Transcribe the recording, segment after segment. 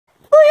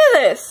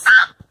this!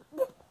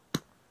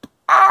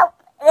 Ow!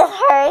 It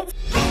hurts.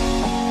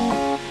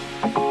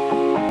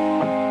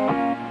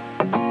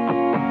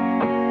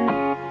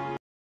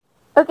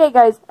 Okay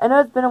guys, I know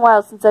it's been a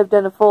while since I've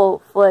done a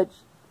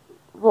full-fledged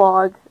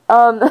vlog.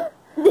 I'm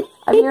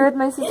here with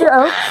my sister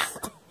Oaks.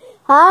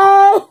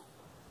 Hi!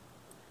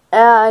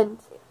 And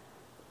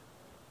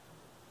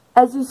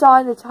as you saw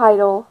in the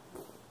title,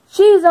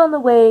 she is on the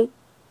way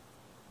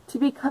to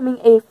becoming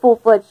a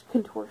full-fledged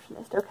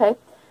contortionist, okay?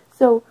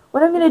 So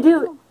what I'm going to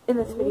do in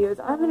this video is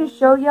I'm going to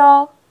show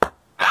y'all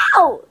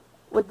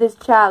what this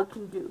child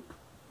can do,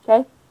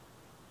 okay?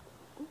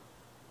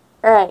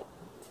 Alright,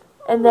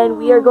 and then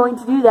we are going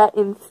to do that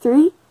in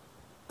 3,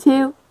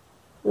 2,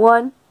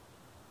 1.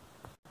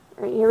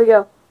 Alright, here we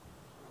go.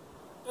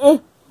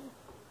 Okay,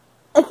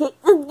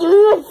 just give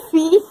me my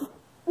feet.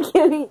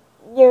 Give me.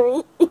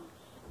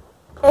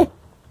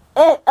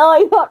 Oh,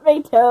 I got my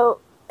toe.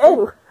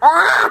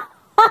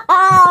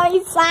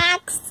 My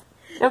socks.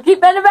 Don't keep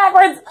bending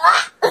backwards.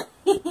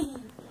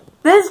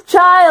 This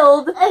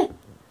child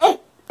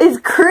is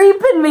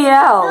creeping me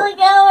out. How's it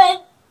going?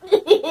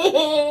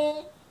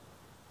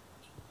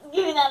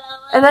 Give me that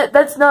number. And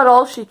that's not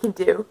all she can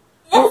do.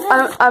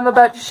 I'm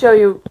about to show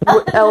you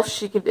what else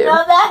she can do.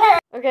 No, that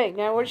hurt. Okay,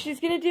 now what she's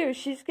going to do is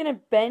she's going to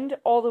bend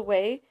all the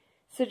way.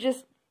 So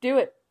just do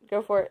it.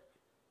 Go for it.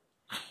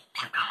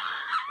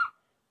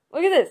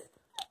 Look at this.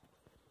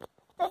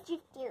 Don't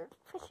you dare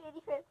push me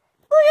any further.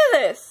 Look at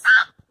this.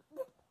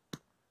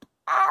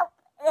 Ow,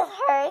 it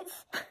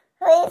hurts.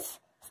 Please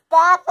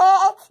stop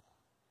it.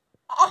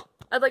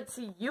 I'd like to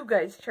see you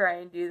guys try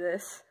and do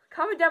this.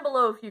 Comment down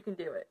below if you can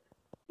do it.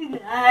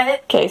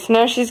 Not. Okay, so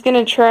now she's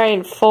going to try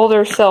and fold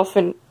herself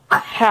in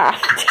half.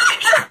 Did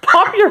you just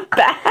pop your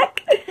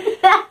back?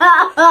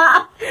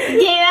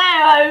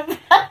 Yeah,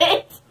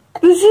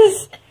 This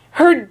is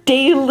her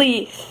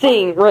daily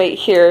thing right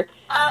here.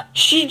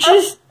 She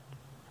just...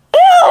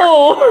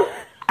 Ew!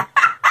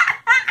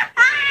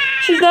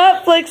 She's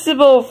not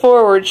flexible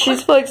forward.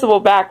 She's flexible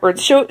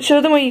backwards. Show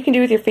them what you can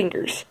do with your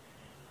fingers.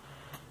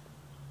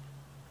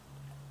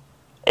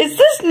 Is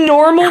this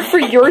normal for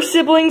your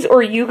siblings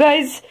or you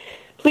guys?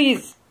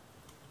 Please,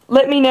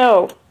 let me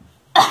know.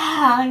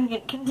 I'm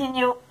gonna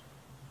continue.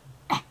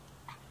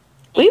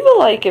 Leave a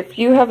like if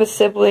you have a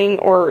sibling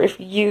or if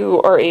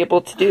you are able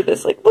to do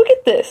this. Like, look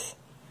at this.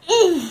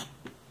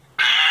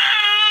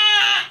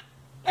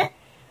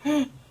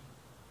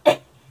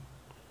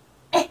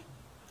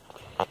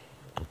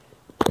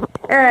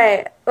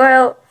 Alright,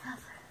 well,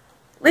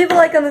 leave a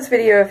like on this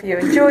video if you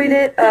enjoyed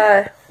it.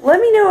 Let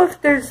me know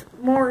if there's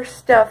more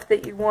stuff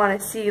that you want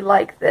to see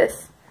like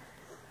this.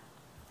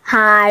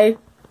 Hi.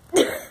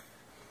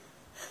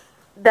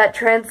 That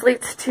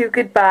translates to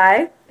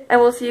goodbye, and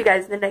we'll see you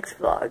guys in the next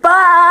vlog.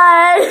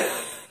 Bye.